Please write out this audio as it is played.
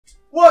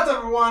What's up,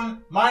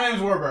 everyone? My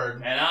name's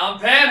Wurburg. And I'm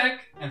Panic.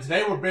 And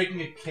today we're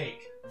baking a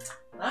cake.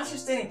 Not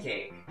just any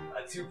cake,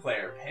 a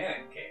two-player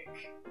Panic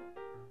cake.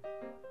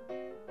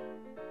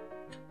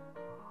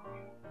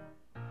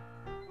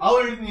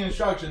 I'll be reading the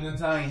instructions and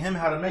telling him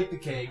how to make the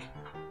cake,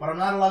 but I'm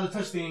not allowed to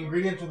touch the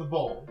ingredients of the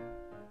bowl.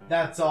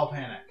 That's all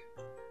Panic.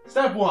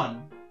 Step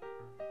 1.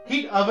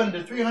 Heat oven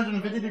to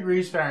 350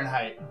 degrees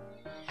Fahrenheit.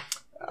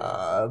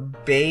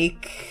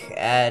 Bake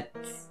at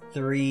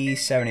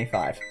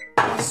 375.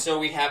 So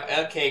we have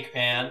a cake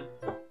pan.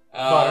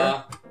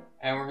 Butter.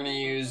 And we're gonna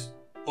use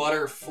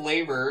butter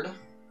flavored.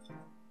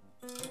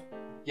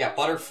 Yeah,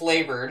 butter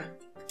flavored.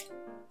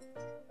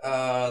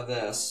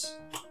 This.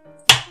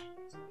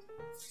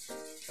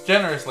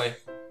 Generously.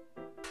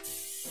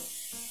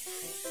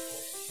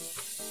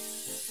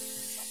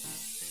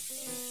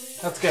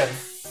 That's good.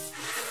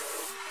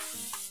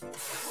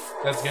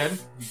 That's good.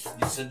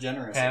 You said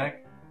generous.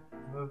 Panic.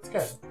 That's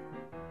good.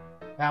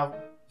 Now,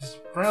 just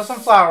sprinkle some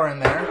flour in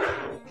there.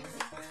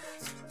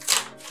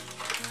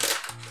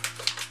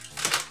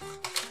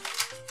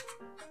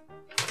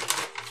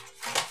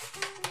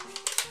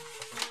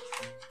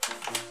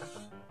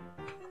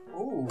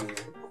 Ooh.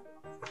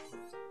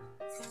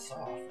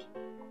 Soft.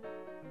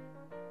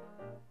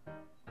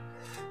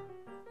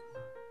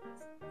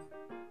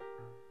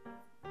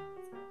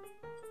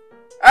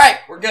 Alright,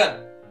 we're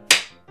good.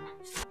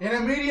 In a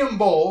medium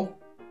bowl,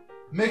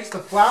 mix the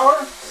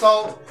flour,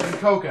 salt, and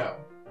cocoa.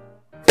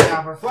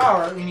 Now for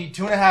flour, you need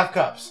 2.5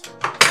 cups.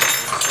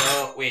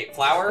 So, wait,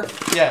 flour?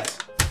 Yes.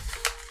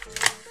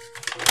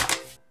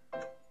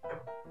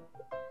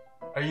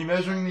 Are you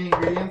measuring the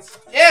ingredients?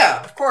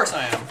 Yeah, of course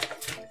I am.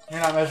 You're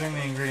not measuring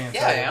the ingredients.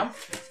 Yeah, I am.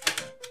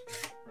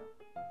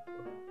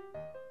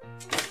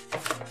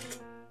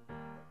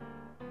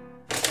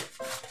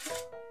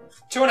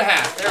 Two and a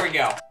half. There we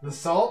go. The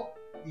salt,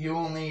 you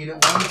will need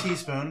 1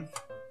 teaspoon.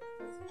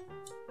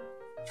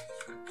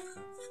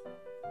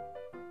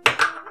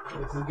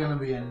 This is gonna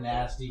be a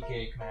nasty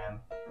cake,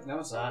 man. No,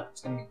 it's not.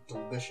 It's gonna be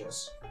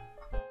delicious.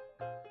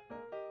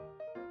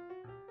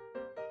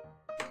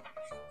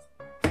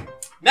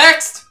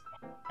 Next!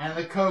 And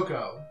the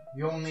cocoa,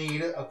 you'll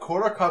need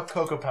 1/4 cup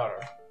cocoa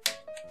powder.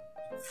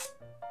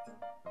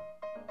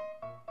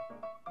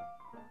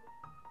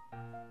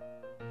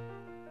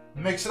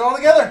 Mix it all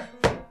together.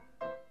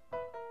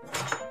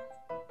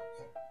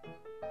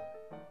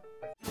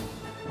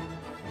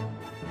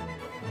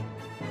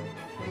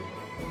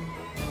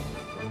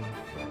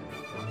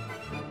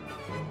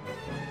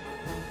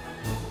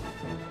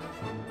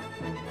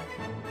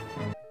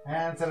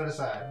 And set it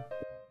aside.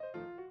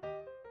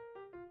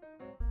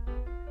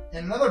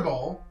 In another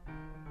bowl,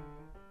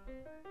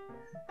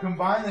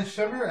 combine the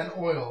sugar and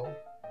oil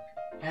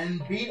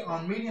and beat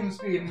on medium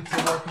speed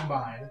until they're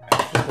combined.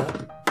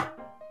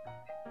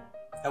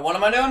 And what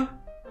am I doing?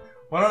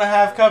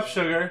 1.5 cups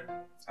sugar.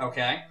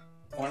 Okay.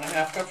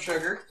 1.5 cup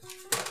sugar.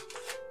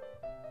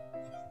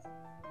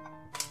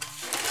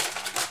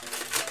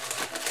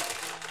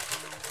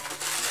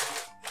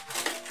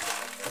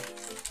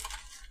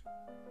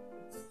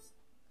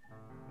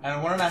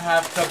 And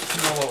 1.5 cups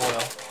canola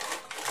oil.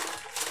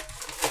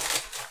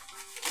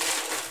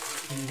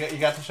 You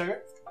got the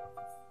sugar?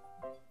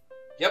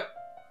 Yep.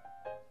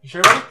 You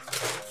sure, buddy?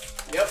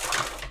 Yep.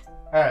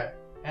 Alright.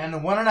 And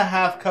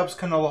 1.5 cups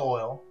canola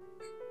oil.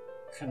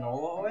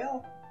 Canola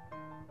oil?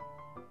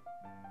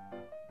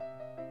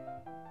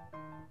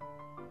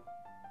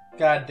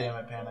 God damn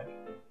it, Panic.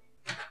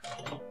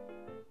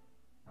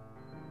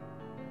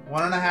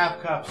 1.5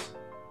 cups.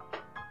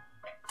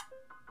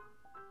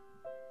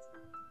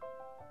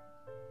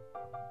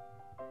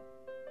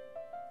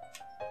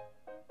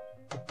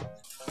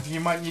 You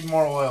might need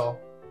more oil.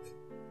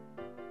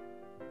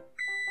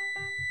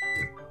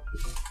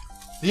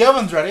 The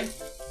oven's ready.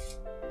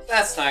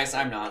 That's nice,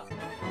 I'm not.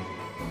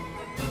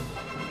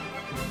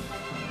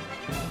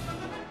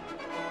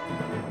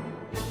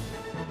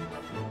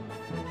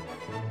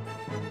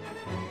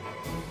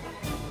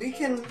 We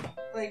can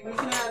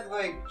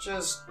add,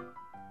 just...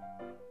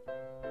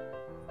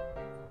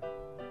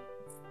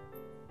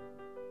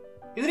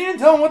 You didn't even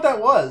tell them what that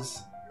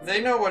was. They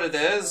know what it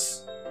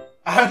is.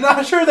 I'm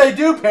not sure they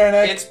do,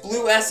 Panic. It's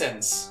blue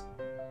essence.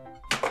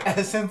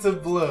 Essence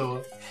of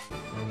blue.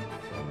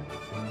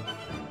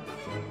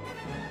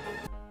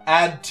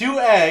 Add 2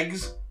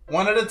 eggs,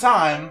 1 at a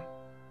time.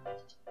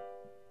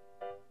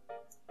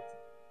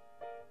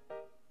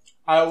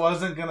 I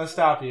wasn't gonna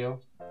stop you.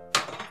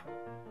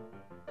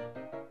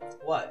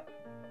 What?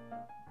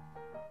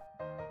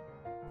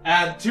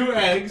 Add 2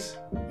 eggs,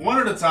 1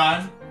 at a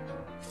time,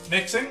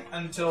 mixing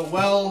until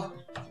well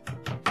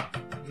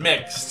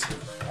mixed,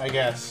 I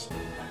guess.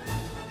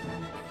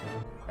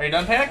 Are you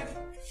done, Panic?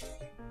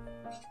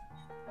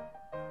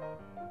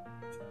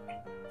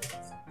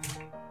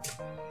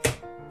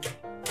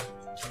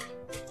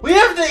 We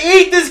have to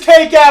eat this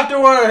cake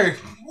afterward!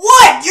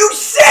 What? You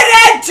said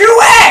add 2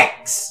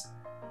 eggs!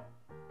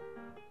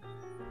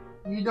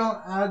 You don't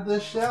add the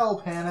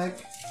shell,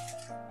 Panic.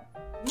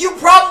 You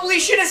probably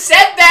should have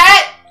said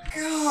that!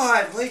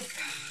 God, like...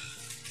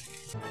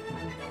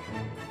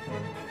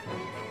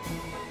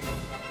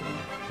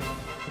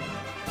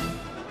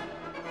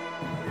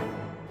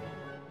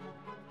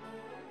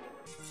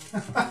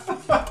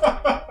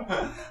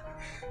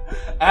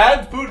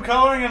 Add food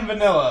coloring and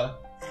vanilla.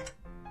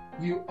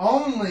 You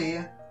only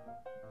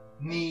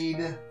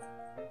need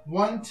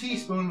 1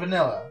 teaspoon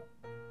vanilla.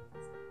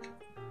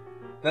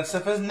 That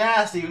stuff is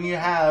nasty when you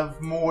have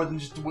more than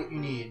just what you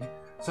need.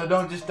 So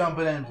don't just dump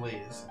it in,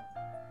 please.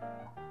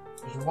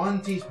 Just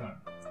 1 teaspoon.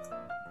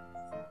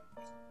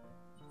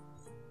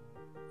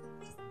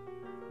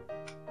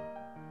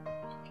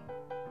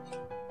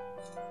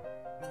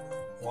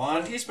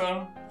 One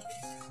teaspoon.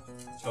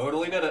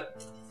 Totally did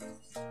it.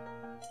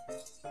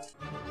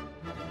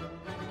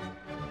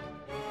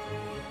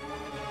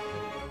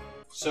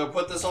 So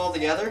put this all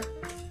together?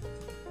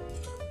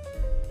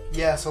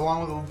 Yes,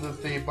 along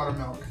with the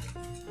buttermilk.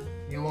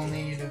 You will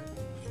need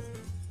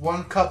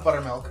 1 cup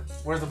buttermilk.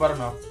 Where's the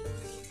buttermilk?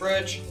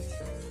 Fridge.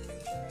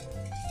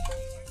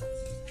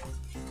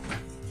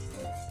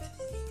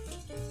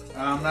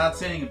 I'm not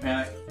seeing a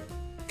Panic.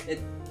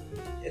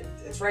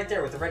 It's right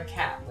there with the red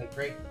cap. Like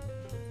right.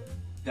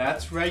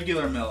 That's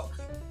regular milk.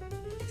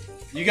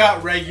 You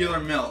got regular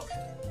milk.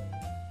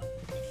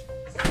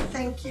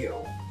 Thank you.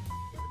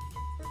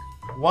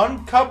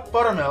 1 cup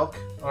buttermilk,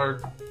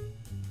 or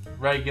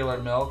regular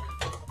milk,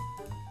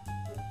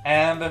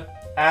 and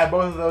add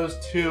both of those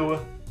to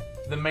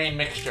the main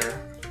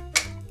mixture.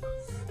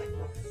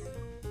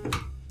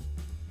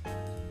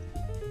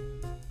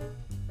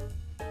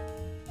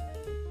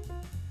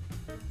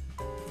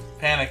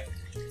 Panic.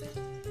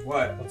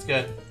 What? That's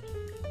good.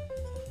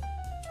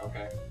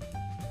 Okay.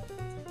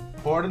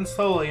 Pour it in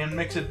slowly and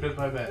mix it bit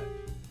by bit.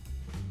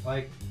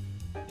 Like,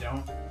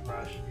 don't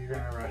rush. You're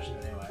gonna rush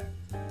it anyway.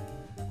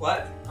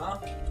 What? Huh?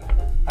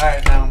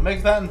 Alright, now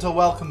mix that until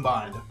well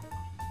combined.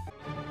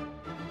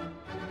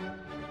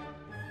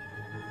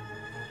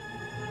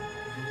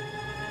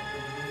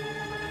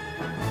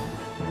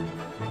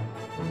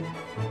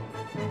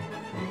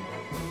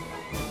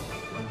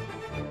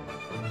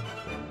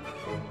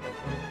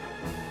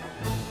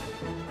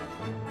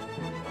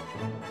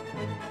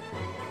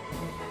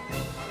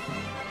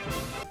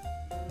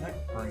 Is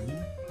that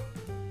green?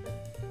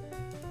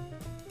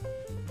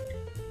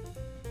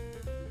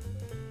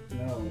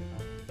 No.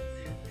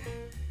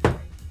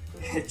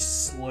 It's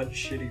sludge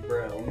shitty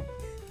brown.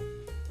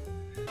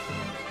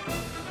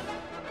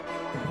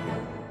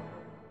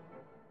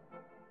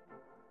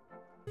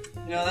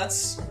 You know,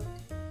 that's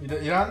You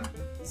done?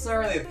 not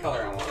really the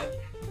color I wanted.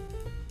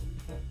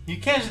 You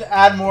can't just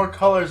add more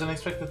colors and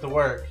expect it to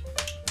work.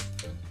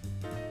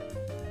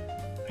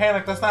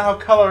 Panic, that's not how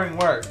coloring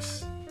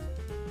works.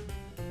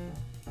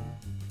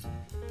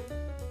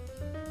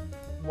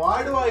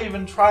 Why do I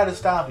even try to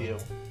stop you?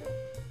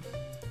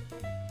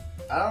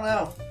 I don't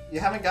know. You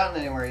haven't gotten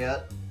anywhere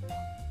yet.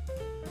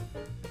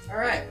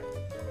 Alright.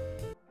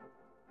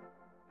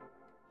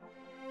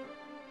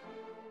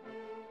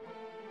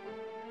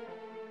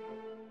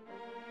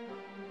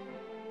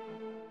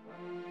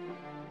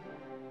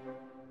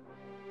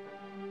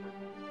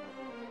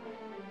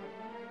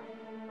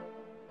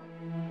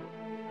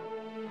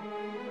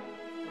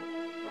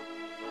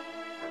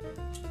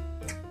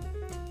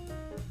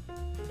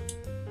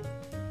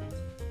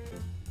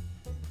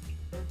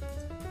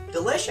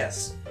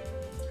 Delicious.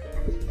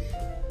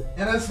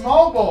 In a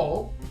small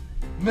bowl,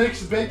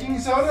 mix baking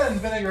soda and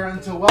vinegar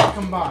until well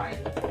combined.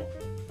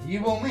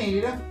 You will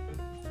need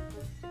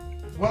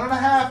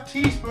 1.5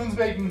 teaspoons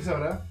baking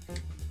soda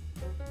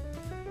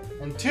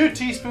and 2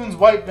 teaspoons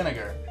white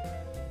vinegar.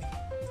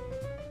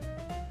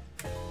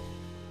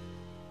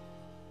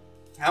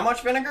 How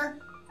much vinegar?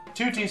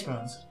 2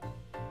 teaspoons.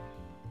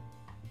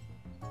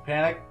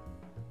 Panic.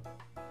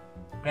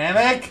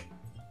 Panic!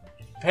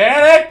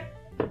 Panic!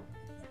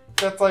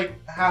 That's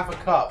like half a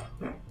cup.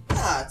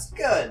 Ah, it's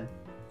good.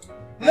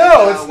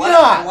 No, it's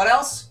not! And what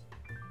else?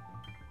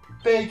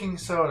 Baking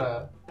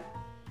soda.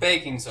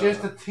 Baking soda.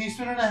 Just 1.5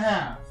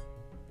 teaspoons.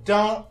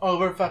 Don't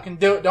over fucking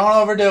do it. Don't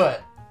overdo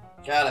it.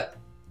 Got it.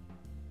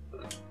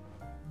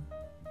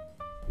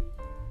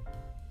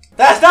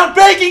 That's not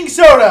baking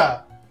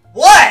soda!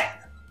 What?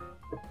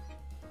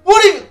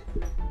 What even?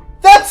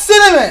 That's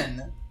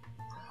cinnamon!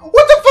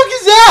 What the fuck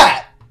is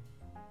that?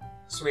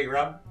 Sweet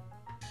rub.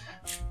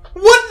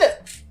 What the?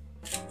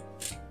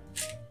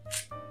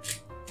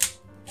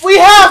 We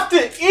have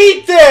to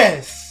eat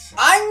this!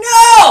 I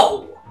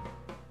know!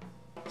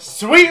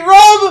 Sweet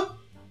rub?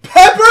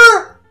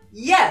 Pepper?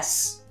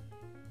 Yes.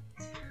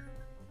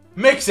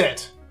 Mix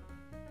it.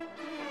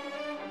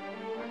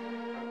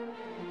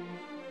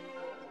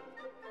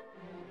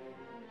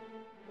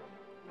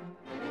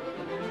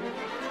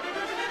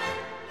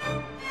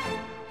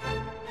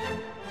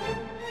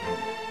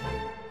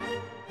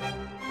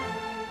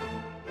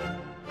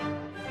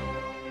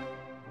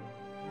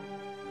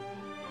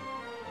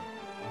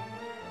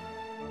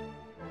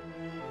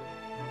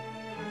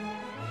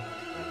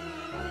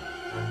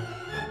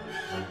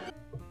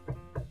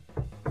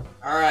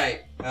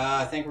 Alright,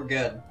 I think we're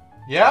good.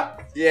 Yeah?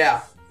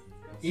 Yeah.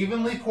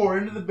 Evenly pour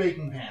into the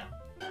baking pan.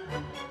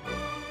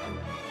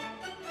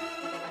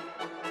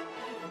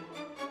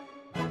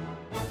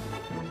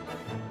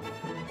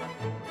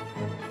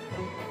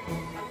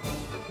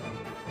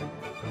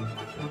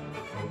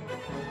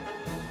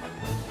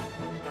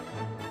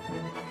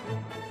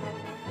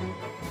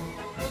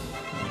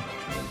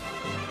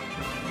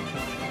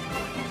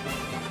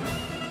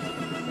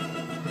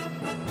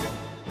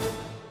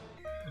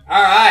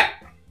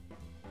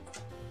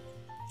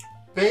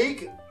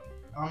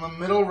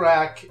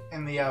 back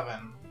in the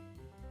oven.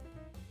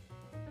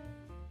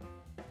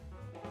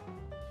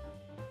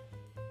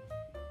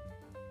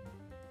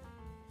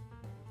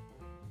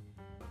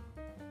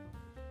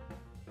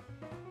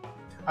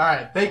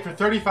 Alright, bake for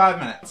 35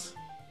 minutes.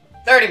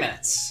 30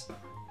 minutes.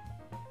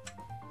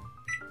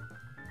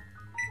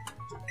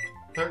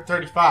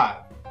 35.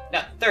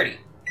 No, 30.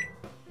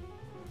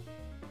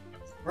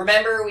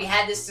 Remember, we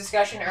had this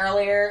discussion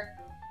earlier.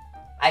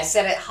 I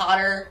said it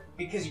hotter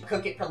because you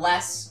cook it for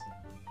less.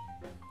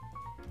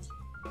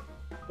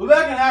 We'll be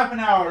back in half an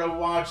hour to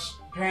watch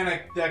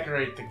Panic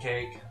decorate the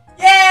cake.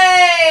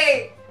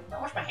 Yay!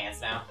 I'll wash my hands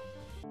now.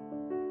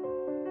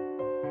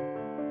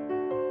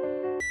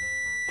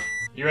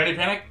 You ready,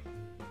 Panic?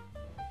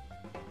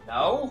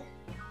 No?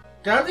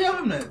 Grab the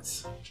oven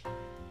mitts.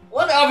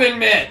 What oven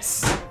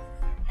mitts?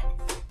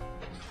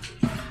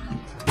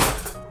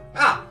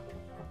 Ah!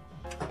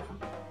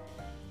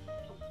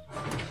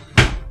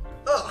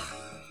 Ugh.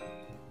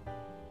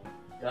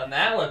 Doesn't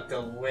that look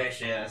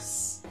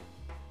delicious?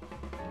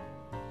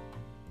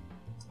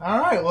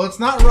 Alright, well, it's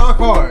not rock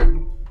hard.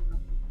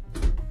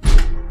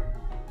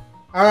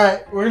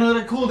 Alright, we're gonna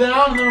let it cool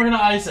down and then we're gonna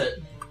ice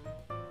it.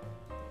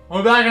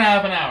 We'll be back in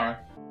half an hour.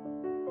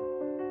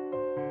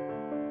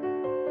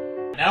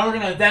 Now we're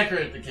gonna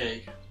decorate the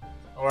cake.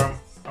 Or I'm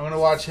gonna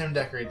watch him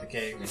decorate the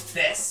cake. It's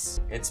this.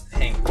 It's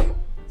pink.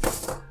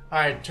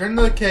 Alright, turn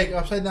the cake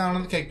upside down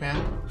on the cake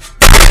pan.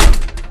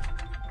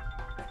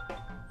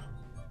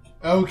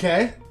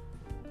 Okay.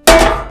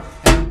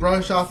 And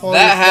brush off all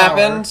That the flour.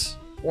 happened.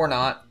 Or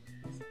not.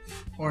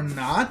 Or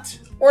not.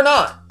 Or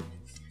not.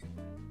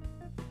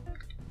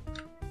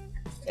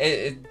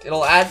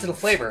 It'll add to the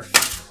flavor.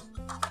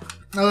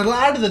 No, it'll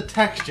add to the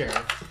texture.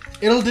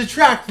 It'll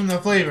detract from the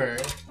flavor.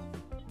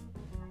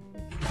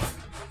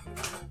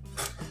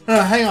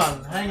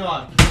 Hang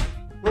on.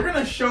 We're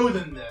gonna show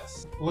them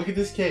this. Look at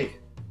this cake.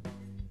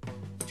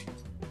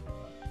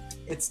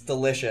 It's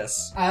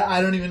delicious.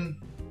 I don't even...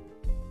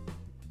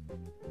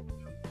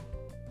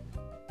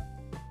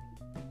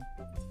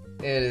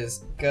 It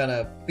is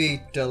gonna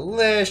be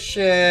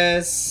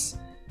delicious.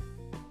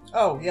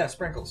 Oh, yeah,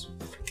 sprinkles.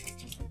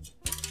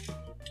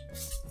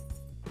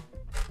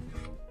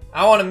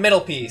 I want a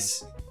middle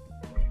piece.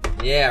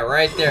 Yeah,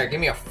 right there. Give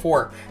me a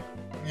fork.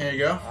 Here you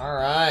go.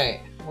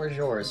 Alright. Where's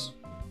yours?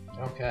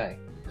 Okay.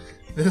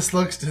 This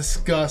looks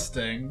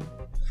disgusting.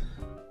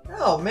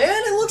 Oh, man,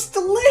 it looks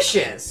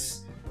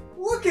delicious.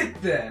 Look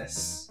at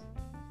this.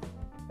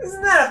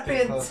 Isn't that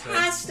Get closer.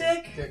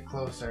 fantastic? Get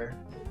closer.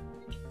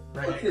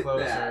 Bring Look it at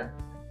closer.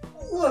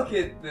 that. Look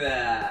at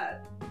that.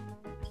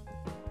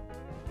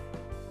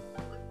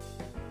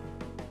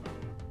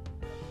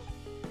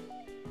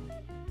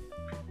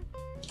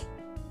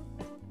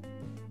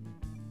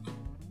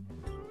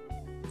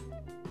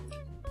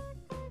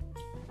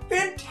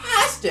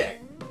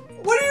 Fantastic!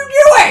 What are you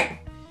doing?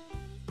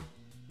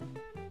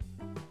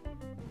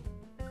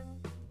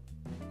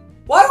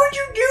 Why would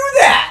you do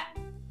that?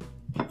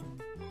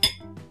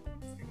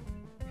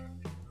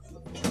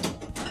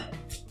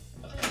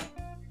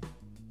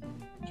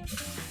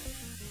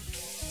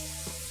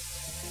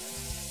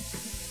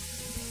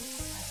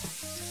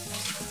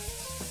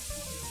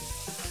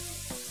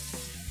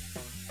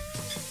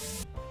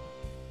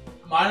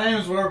 My name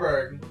is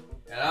Wurburg.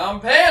 And I'm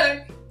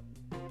Panic.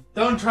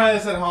 Don't try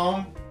this at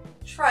home.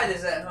 Try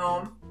this at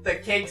home. The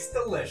cake's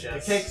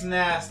delicious. The cake's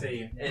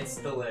nasty. It's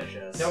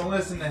delicious. Don't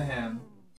listen to him.